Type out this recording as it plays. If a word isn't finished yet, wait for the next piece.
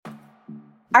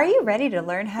Are you ready to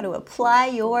learn how to apply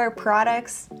your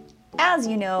products? As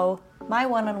you know, my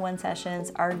one-on-one sessions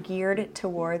are geared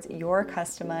towards your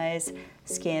customized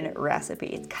skin recipe.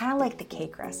 It's kind of like the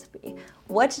cake recipe.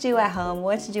 What to do at home,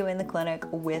 what to do in the clinic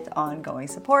with ongoing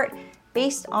support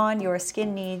based on your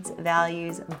skin needs,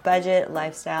 values, budget,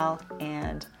 lifestyle,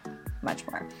 and much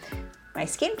more. My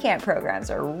skin camp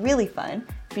programs are really fun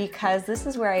because this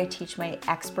is where I teach my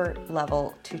expert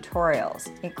level tutorials,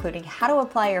 including how to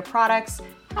apply your products,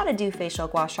 how to do facial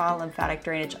gua sha lymphatic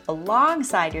drainage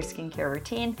alongside your skincare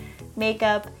routine,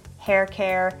 makeup, hair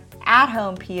care,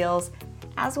 at-home peels,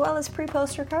 as well as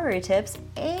pre-post recovery tips,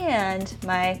 and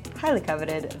my highly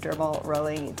coveted dermal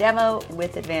rolling demo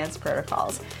with advanced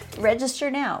protocols. Register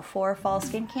now for Fall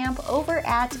Skin Camp over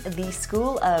at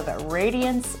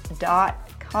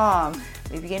theschoolofradiance.com.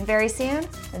 We begin very soon.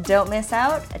 Don't miss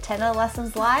out. Attend the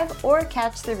lessons live or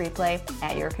catch the replay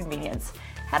at your convenience.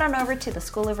 Head on over to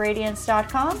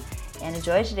theschoolofradiance.com and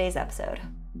enjoy today's episode.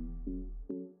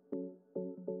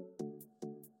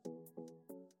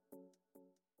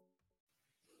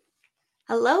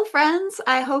 Hello, friends.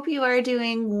 I hope you are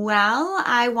doing well.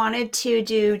 I wanted to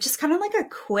do just kind of like a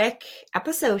quick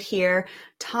episode here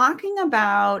talking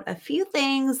about a few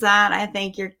things that I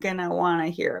think you're going to want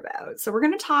to hear about. So we're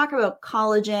going to talk about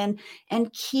collagen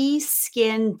and key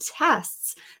skin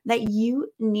tests that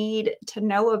you need to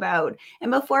know about.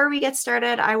 And before we get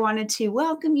started, I wanted to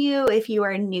welcome you. If you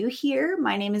are new here,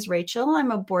 my name is Rachel. I'm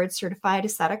a board certified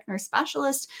aesthetic nurse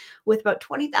specialist with about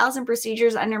 20,000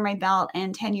 procedures under my belt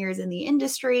and 10 years in the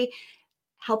industry,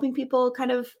 helping people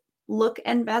kind of look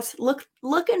and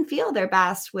feel their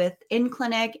best with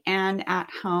in-clinic and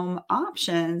at-home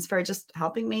options for just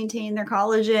helping maintain their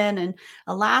collagen and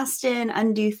elastin,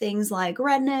 undo things like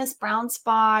redness, brown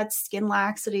spots, skin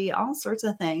laxity, all sorts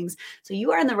of things. So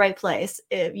you are in the right place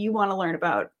if you want to learn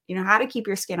about, how to keep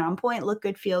your skin on point, look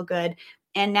good, feel good,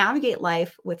 and navigate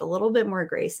life with a little bit more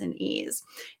grace and ease.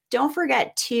 Don't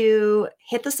forget to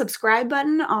hit the subscribe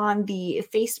button on the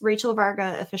Rachel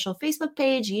Varga official Facebook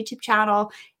page, YouTube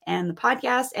channel, and the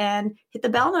podcast, and hit the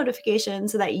bell notification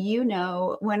so that you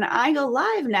know when I go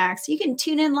live next. You can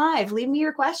tune in live. Leave me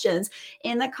your questions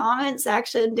in the comment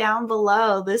section down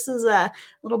below. This is a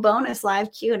little bonus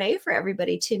live Q&A for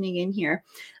everybody tuning in here.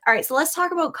 All right, so let's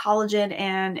talk about collagen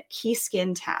and key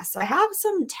skin tests. So I have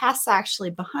some tests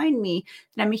actually behind me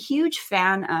that I'm a huge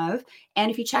fan of. And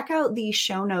if you check out the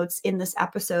show notes in this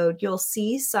episode, you'll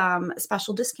see some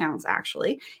special discounts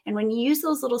actually. And when you use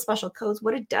those little special codes,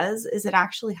 what it does is it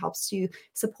actually helps to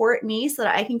support me so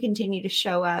that I can continue to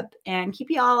show up and keep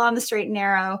you all on the straight and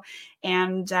narrow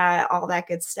and all that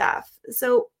good stuff.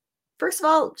 So first of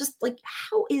all, just like,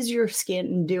 how is your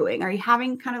skin doing? Are you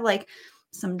having kind of like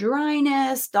some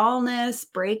dryness, dullness,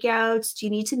 breakouts? Do you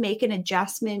need to make an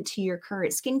adjustment to your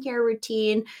current skincare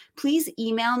routine? Please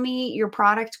email me your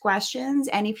product questions.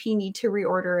 And if you need to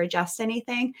reorder or adjust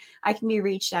anything, I can be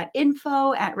reached at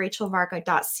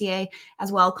info@rachelvarga.ca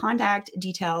as well. Contact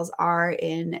details are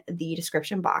in the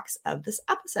description box of this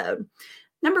episode.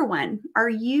 Number one, are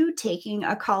you taking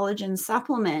a collagen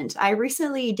supplement? I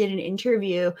recently did an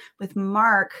interview with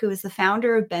Mark, who is the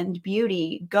founder of Bend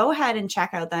Beauty. Go ahead and check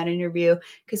out that interview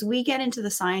because we get into the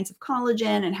science of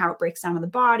collagen and how it breaks down in the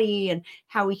body and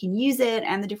how we can use it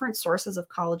and the different sources of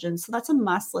collagen. So that's a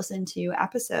must listen to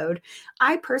episode.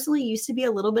 I personally used to be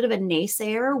a little bit of a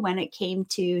naysayer when it came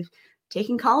to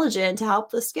taking collagen to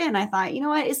help the skin. I thought,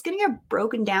 it's going to get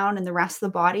broken down in the rest of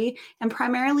the body and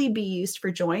primarily be used for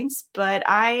joints. But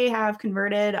I have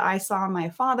converted. I saw my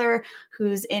father,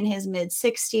 who's in his mid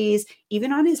 60s,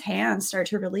 even on his hands, start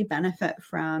to really benefit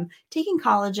from taking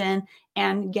collagen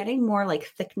and getting more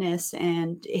like thickness,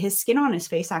 and his skin on his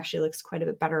face actually looks quite a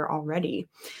bit better already.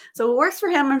 So it works for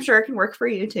him. I'm sure it can work for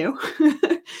you too.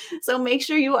 So make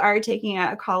sure you are taking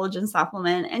a collagen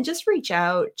supplement and just reach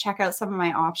out, check out some of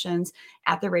my options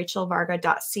at the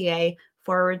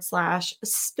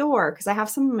rachelvarga.ca/store, because I have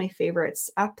some of my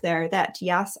favorites up there that,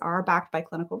 yes, are backed by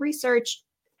clinical research.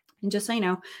 And just so you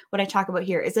know, what I talk about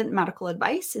here isn't medical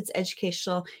advice. It's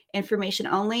educational information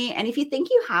only. And if you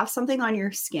think you have something on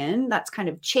your skin that's kind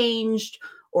of changed,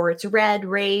 or it's red,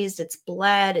 raised, it's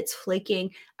bled, it's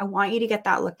flaking, I want you to get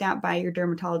that looked at by your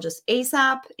dermatologist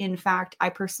ASAP. In fact, I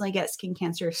personally get skin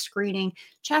cancer screening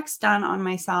checks done on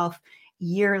myself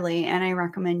yearly, and I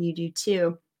recommend you do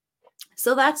too.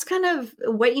 So that's kind of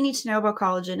what you need to know about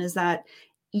collagen, is that,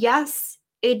 yes,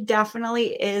 it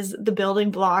definitely is the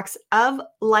building blocks of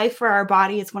life for our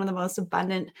body. It's one of the most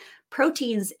abundant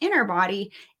proteins in our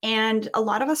body, and a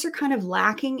lot of us are kind of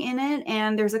lacking in it.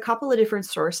 And there's a couple of different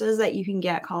sources that you can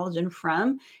get collagen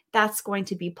from. That's going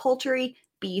to be poultry,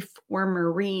 beef, or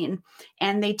marine.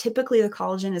 And they typically, the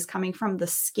collagen is coming from the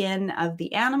skin of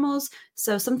the animals.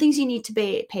 So some things you need to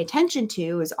pay attention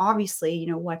to is obviously,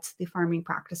 what's the farming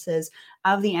practices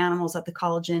of the animals that the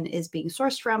collagen is being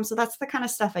sourced from. So that's the kind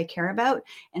of stuff I care about.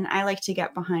 And I like to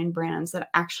get behind brands that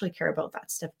actually care about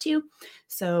that stuff too.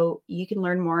 So you can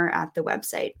learn more at the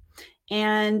website.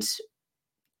 And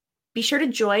be sure to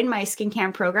join my skin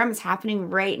camp program. It's happening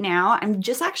right now. I'm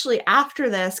just actually after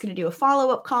this going to do a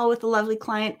follow-up call with a lovely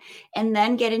client and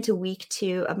then get into week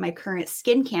 2 of my current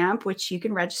skin camp, which you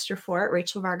can register for at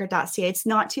rachelvarga.ca. It's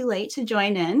not too late to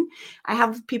join in. I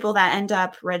have people that end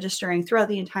up registering throughout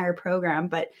the entire program,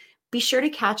 but be sure to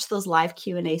catch those live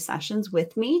Q&A sessions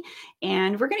with me.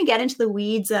 And we're going to get into the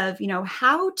weeds of,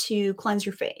 how to cleanse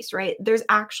your face, right? There's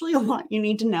actually a lot you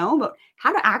need to know about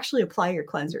how to actually apply your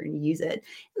cleanser and use it.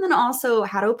 And then also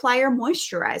how to apply your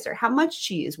moisturizer, how much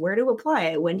to use, where to apply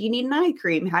it, when do you need an eye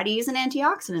cream, how to use an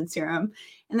antioxidant serum.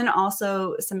 And then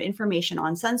also some information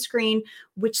on sunscreen,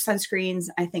 which sunscreens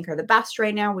I think are the best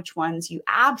right now, which ones you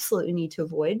absolutely need to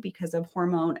avoid because of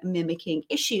hormone mimicking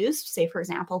issues. Say, for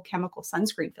example, chemical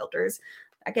sunscreen filters.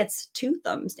 That gets 2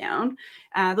 thumbs down.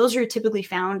 Those are typically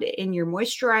found in your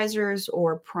moisturizers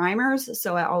or primers.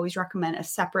 So I always recommend a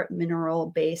separate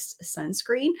mineral-based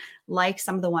sunscreen, like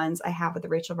some of the ones I have at the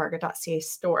rachelvarga.ca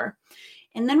store.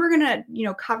 And then we're going to,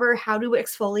 cover how to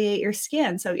exfoliate your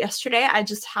skin. So yesterday I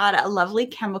just had a lovely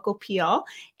chemical peel,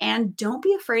 and don't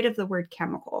be afraid of the word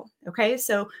chemical. Okay.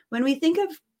 So when we think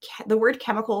of the word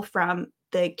chemical from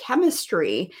the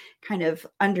chemistry kind of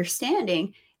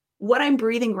understanding, what I'm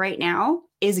breathing right now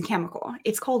is a chemical.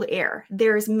 It's called air.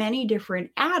 There's many different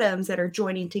atoms that are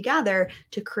joining together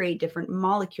to create different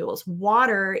molecules.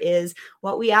 Water is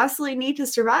what we absolutely need to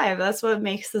survive. That's what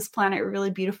makes this planet really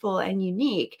beautiful and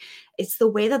unique. It's the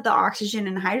way that the oxygen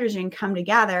and hydrogen come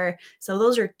together. So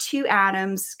those are 2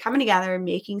 atoms coming together,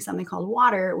 making something called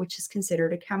water, which is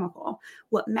considered a chemical.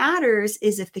 What matters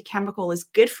is if the chemical is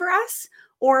good for us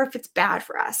or if it's bad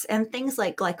for us. And things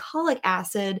like glycolic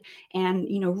acid and,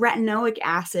 retinoic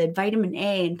acid, vitamin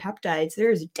A, and peptides,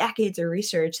 there's decades of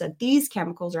research that these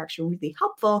chemicals are actually really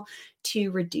helpful to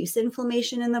reduce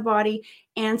inflammation in the body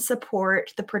and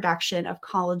support the production of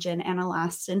collagen and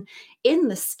elastin in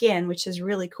the skin, which is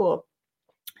really cool.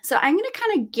 So I'm going to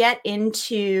kind of get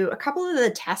into a couple of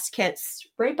the test kits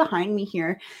right behind me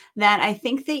here that I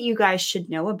think that you guys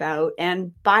should know about.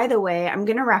 And by the way, I'm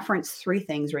going to reference 3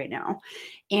 things right now.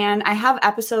 And I have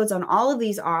episodes on all of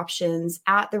these options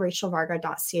at the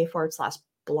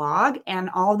rachelvarga.ca/blog, and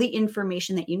all the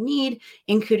information that you need,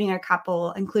 including a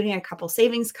couple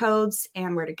savings codes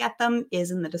and where to get them,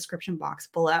 is in the description box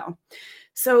below.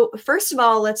 So first of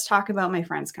all, let's talk about my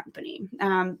friend's company.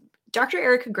 Dr.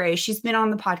 Erica Gray, she's been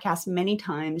on the podcast many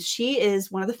times. She is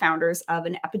one of the founders of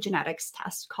an epigenetics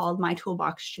test called My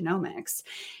Toolbox Genomics.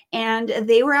 And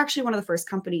they were actually one of the first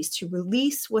companies to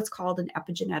release what's called an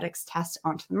epigenetics test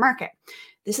onto the market.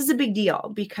 This is a big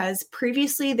deal because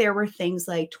previously there were things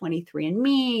like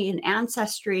 23andMe and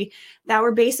Ancestry that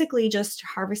were basically just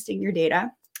harvesting your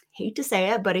data. Hate to say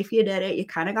it, but if you did it, you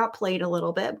kind of got played a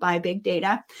little bit by big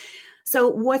data. So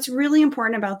what's really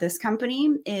important about this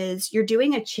company is you're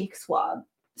doing a cheek swab.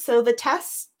 So the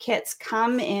test kits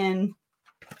come in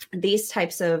these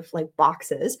types of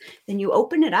boxes. Then you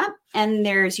open it up and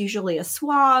there's usually a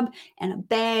swab and a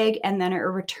bag, and then a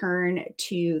return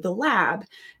to the lab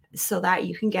so that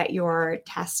you can get your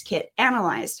test kit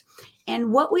analyzed.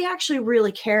 And what we actually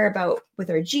really care about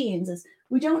with our genes is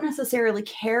we don't necessarily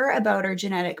care about our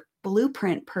genetic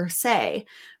blueprint per se,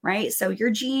 right? So your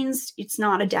genes, it's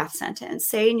not a death sentence.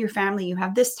 Say in your family you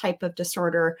have this type of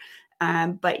disorder,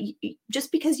 but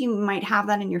just because you might have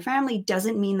that in your family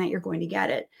doesn't mean that you're going to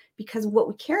get it. Because what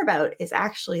we care about is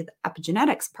actually the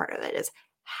epigenetics part of it, is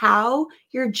how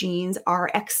your genes are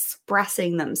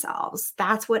expressing themselves.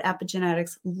 That's what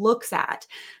epigenetics looks at.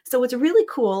 So what's really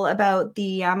cool about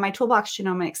the My Toolbox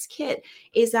Genomics kit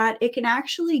is that it can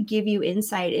actually give you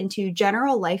insight into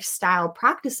general lifestyle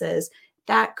practices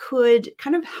that could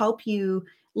kind of help you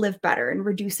live better and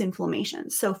reduce inflammation.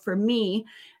 So for me,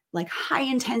 high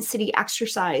intensity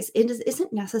exercise, it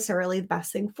isn't necessarily the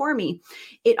best thing for me.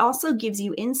 It also gives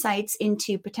you insights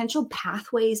into potential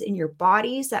pathways in your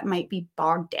bodies that might be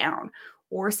bogged down.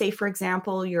 Or say, for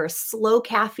example, you're a slow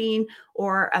caffeine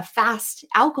or a fast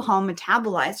alcohol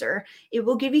metabolizer. It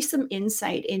will give you some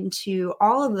insight into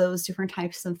all of those different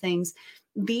types of things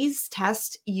These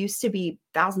tests used to be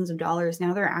thousands of dollars.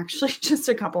 Now they're actually just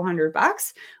a couple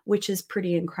 $100, which is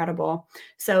pretty incredible.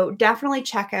 So definitely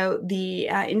check out the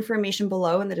information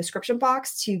below in the description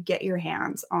box to get your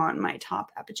hands on my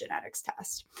top epigenetics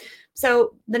test.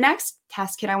 So the next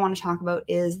test kit I want to talk about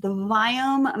is the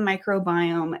Viome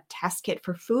microbiome test kit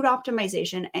for food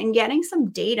optimization and getting some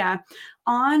data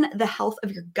on the health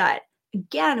of your gut.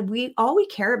 Again, all we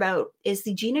care about is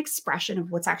the gene expression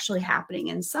of what's actually happening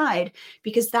inside,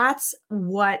 because that's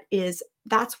what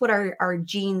our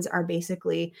genes are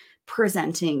basically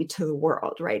presenting to the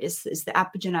world, right? Is the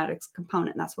epigenetics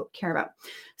component. That's what we care about.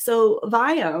 So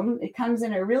Viome, it comes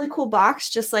in a really cool box,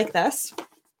 just like this.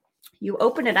 You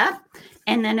open it up,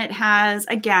 and then it has,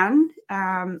 again,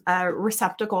 a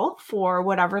receptacle for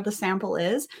whatever the sample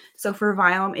is. So for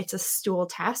Viome, it's a stool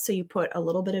test. So you put a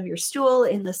little bit of your stool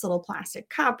in this little plastic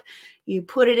cup, you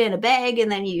put it in a bag,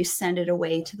 and then you send it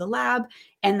away to the lab.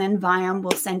 And then Viome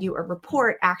will send you a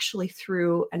report actually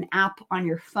through an app on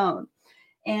your phone.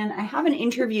 And I have an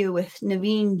interview with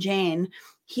Naveen Jain.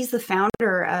 He's the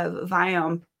founder of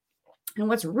Viome. And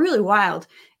what's really wild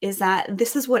is that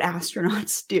this is what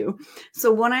astronauts do. So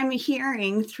what I'm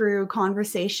hearing through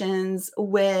conversations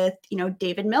with,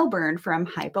 David Milburn from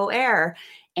Hypo Air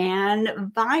and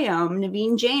Viome,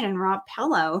 Naveen Jain and Rob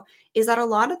Pello, is that a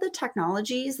lot of the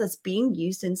technologies that's being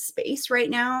used in space right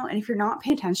now, and if you're not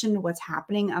paying attention to what's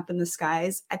happening up in the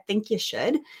skies, I think you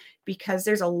should, because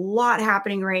there's a lot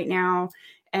happening right now.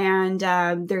 And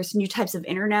there's new types of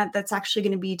internet that's actually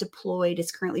going to be deployed.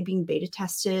 It's currently being beta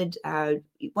tested.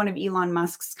 One of Elon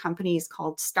Musk's companies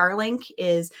called Starlink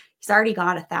he's already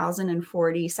got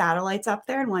 1,040 satellites up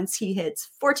there. And once he hits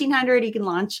 1,400, he can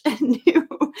launch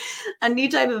a new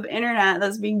type of internet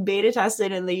that's being beta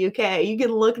tested in the UK. You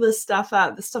can look this stuff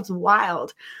up. This stuff's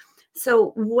wild.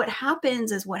 So what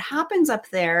happens up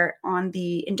there on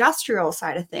the industrial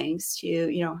side of things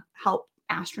to, help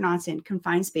astronauts in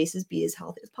confined spaces be as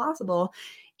healthy as possible,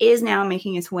 is now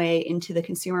making its way into the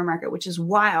consumer market, which is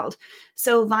wild.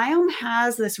 So Viome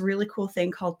has this really cool thing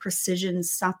called precision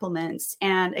supplements.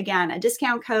 And again, a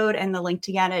discount code and the link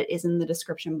to get it is in the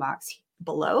description box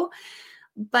below.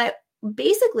 But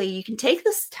basically, you can take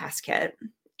this test kit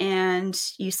and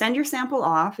you send your sample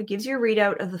off. It gives you a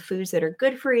readout of the foods that are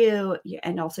good for you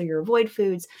and also your avoid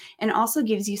foods, and also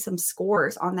gives you some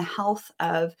scores on the health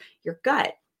of your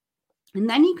gut. And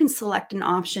then you can select an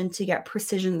option to get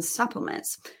precision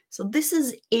supplements. So this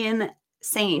is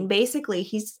insane. Basically,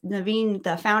 Naveen,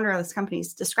 the founder of this company,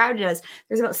 has described it as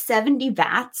there's about 70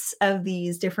 vats of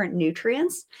these different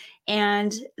nutrients,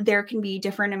 and there can be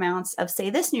different amounts of, say,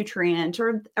 this nutrient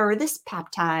or this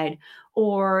peptide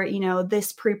or,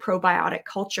 this pre-probiotic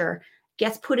culture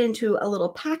gets put into a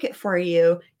little packet for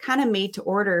you, kind of made to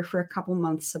order for a couple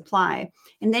months supply.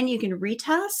 And then you can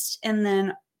retest, and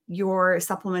then your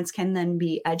supplements can then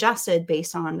be adjusted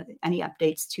based on any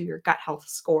updates to your gut health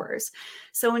scores.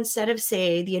 So instead of,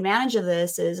 the advantage of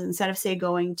this is instead of,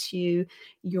 going to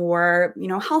your,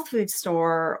 health food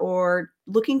store or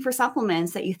looking for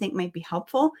supplements that you think might be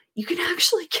helpful, you can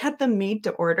actually get them made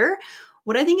to order.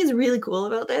 What I think is really cool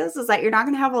about this is that you're not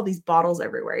going to have all these bottles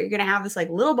everywhere. You're going to have this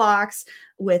little box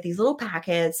with these little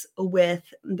packets with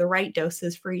the right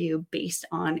doses for you based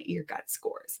on your gut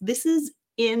scores. This is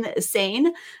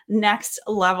insane, next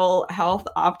level health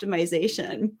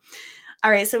optimization. All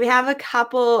right, so we have a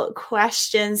couple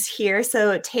questions here.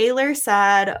 So Taylor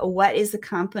said, what is the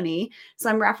company? So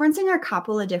I'm referencing a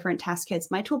couple of different test kits,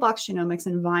 My Toolbox Genomics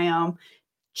and Viome.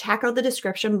 Check out the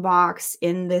description box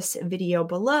in this video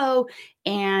below,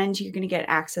 and you're going to get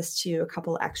access to a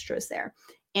couple extras there.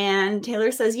 And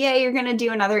Taylor says, yeah, you're going to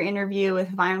do another interview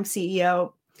with Viome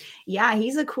CEO. Yeah,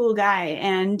 he's a cool guy.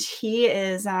 And he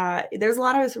is, there's a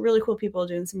lot of really cool people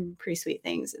doing some pretty sweet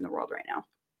things in the world right now,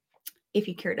 if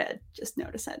you care to just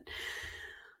notice it.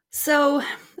 So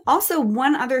also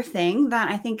one other thing that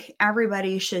I think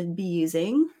everybody should be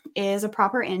using is a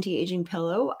proper anti-aging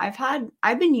pillow.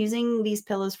 I've been using these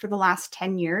pillows for the last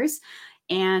 10 years.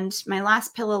 And my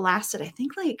last pillow lasted, I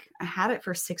think I had it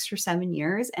for 6 or 7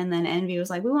 years. And then Envy was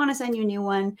like, we want to send you a new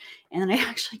one. And then I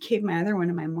actually gave my other one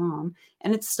to my mom,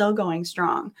 and it's still going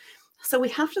strong. So we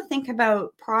have to think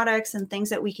about products and things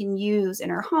that we can use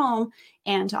in our home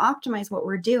and to optimize what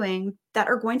we're doing that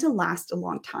are going to last a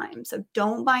long time. So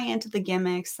don't buy into the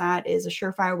gimmicks. That is a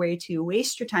surefire way to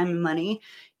waste your time and money.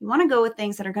 You want to go with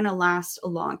things that are going to last a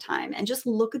long time, and just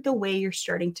look at the way you're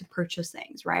starting to purchase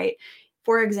things, right?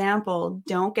 For example,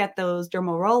 don't get those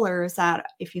dermal rollers that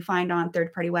if you find on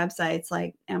third-party websites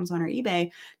like Amazon or eBay,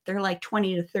 they're like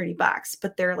 20 to 30 bucks,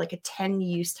 but they're like a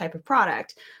 10-use type of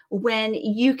product. When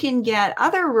you can get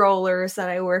other rollers that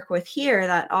I work with here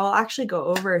that I'll actually go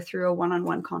over through a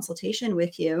one-on-one consultation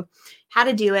with you, how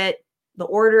to do it, the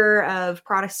order of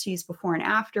products to use before and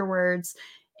afterwards,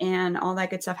 and all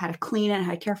that good stuff, how to clean it, how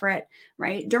to care for it,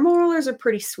 right? Dermal rollers are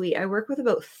pretty sweet. I work with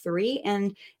about 3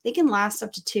 and they can last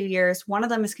up to 2 years. One of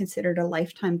them is considered a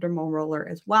lifetime dermal roller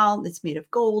as well. It's made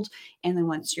of gold. And then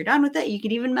once you're done with it, you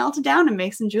can even melt it down and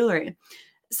make some jewelry.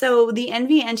 So the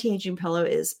Envy anti-aging pillow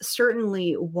is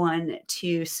certainly one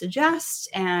to suggest.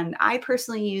 And I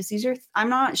personally use these. I'm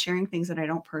not sharing things that I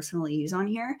don't personally use on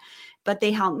here, but they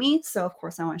help me. So of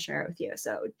course I want to share it with you.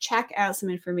 So check out some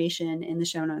information in the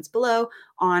show notes below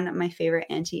on my favorite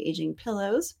anti-aging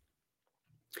pillows.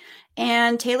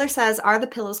 And Taylor says, are the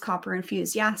pillows copper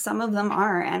infused? Yeah, some of them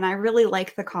are. And I really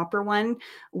like the copper one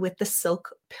with the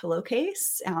silk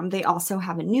pillowcase. They also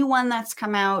have a new one that's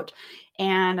come out,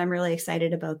 and I'm really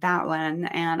excited about that one.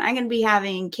 And I'm going to be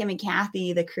having Kim and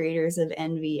Kathy, the creators of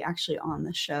Envy, actually on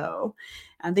the show.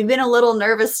 They've been a little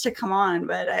nervous to come on,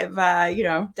 but I've,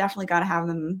 definitely got to have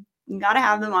them. Got to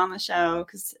have them on the show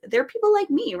because they're people like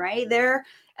me, right? They're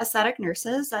aesthetic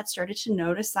nurses that started to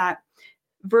notice that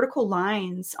vertical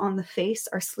lines on the face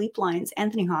are sleep lines.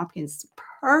 Anthony Hopkins,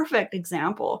 perfect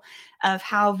example of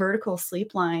how vertical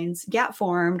sleep lines get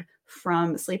formed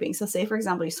from sleeping. So say, for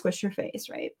example, you squish your face,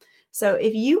 right? So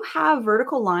if you have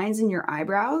vertical lines in your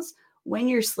eyebrows when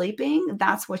you're sleeping,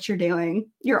 that's what you're doing.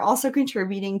 You're also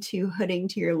contributing to hooding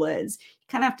to your lids. You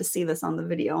kind of have to see this on the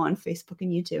video on Facebook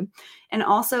and YouTube. And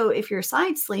also, if you're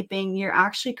side sleeping, you're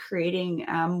actually creating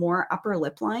more upper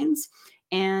lip lines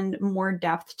and more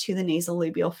depth to the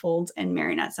nasolabial folds and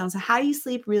marionette zone. So how you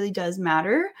sleep really does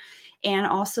matter. And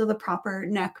also the proper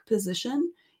neck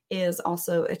position is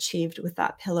also achieved with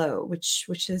that pillow, which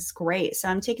is great. So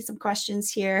I'm taking some questions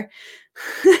here.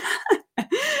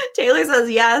 Taylor says,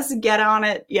 yes, get on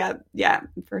it. Yeah,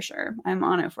 for sure. I'm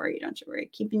on it for you. Don't you worry.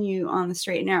 Keeping you on the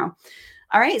straight and narrow.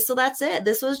 All right, so that's it.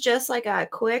 This was just like a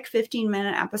quick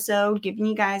 15-minute episode, giving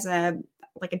you guys a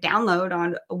download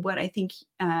on what I think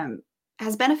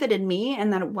has benefited me,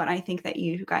 and then what I think that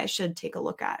you guys should take a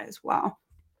look at as well.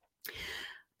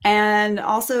 And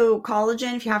also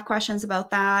collagen, if you have questions about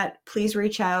that, please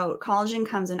reach out. Collagen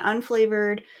comes in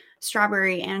unflavored,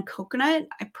 strawberry, and coconut.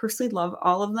 I personally love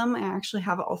all of them. I actually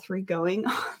have all 3 going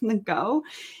on the go.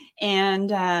 And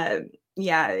they're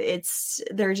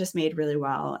just made really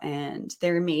well. And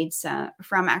they're made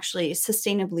from actually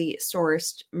sustainably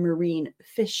sourced marine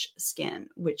fish skin,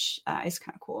 which is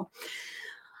kind of cool.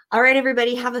 All right,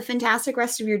 everybody, have a fantastic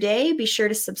rest of your day. Be sure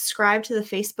to subscribe to the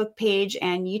Facebook page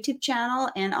and YouTube channel,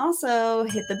 and also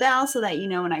hit the bell so that you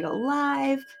know when I go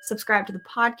live. Subscribe to the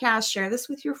podcast, share this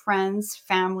with your friends,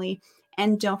 family,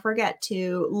 and don't forget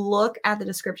to look at the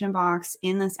description box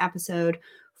in this episode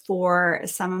for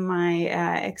some of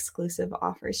my exclusive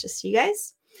offers just to you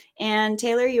guys. And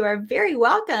Taylor, you are very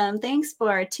welcome. Thanks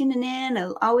for tuning in.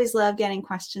 I always love getting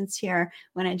questions here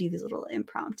when I do these little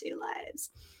impromptu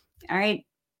lives. All right.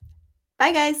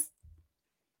 Bye, guys.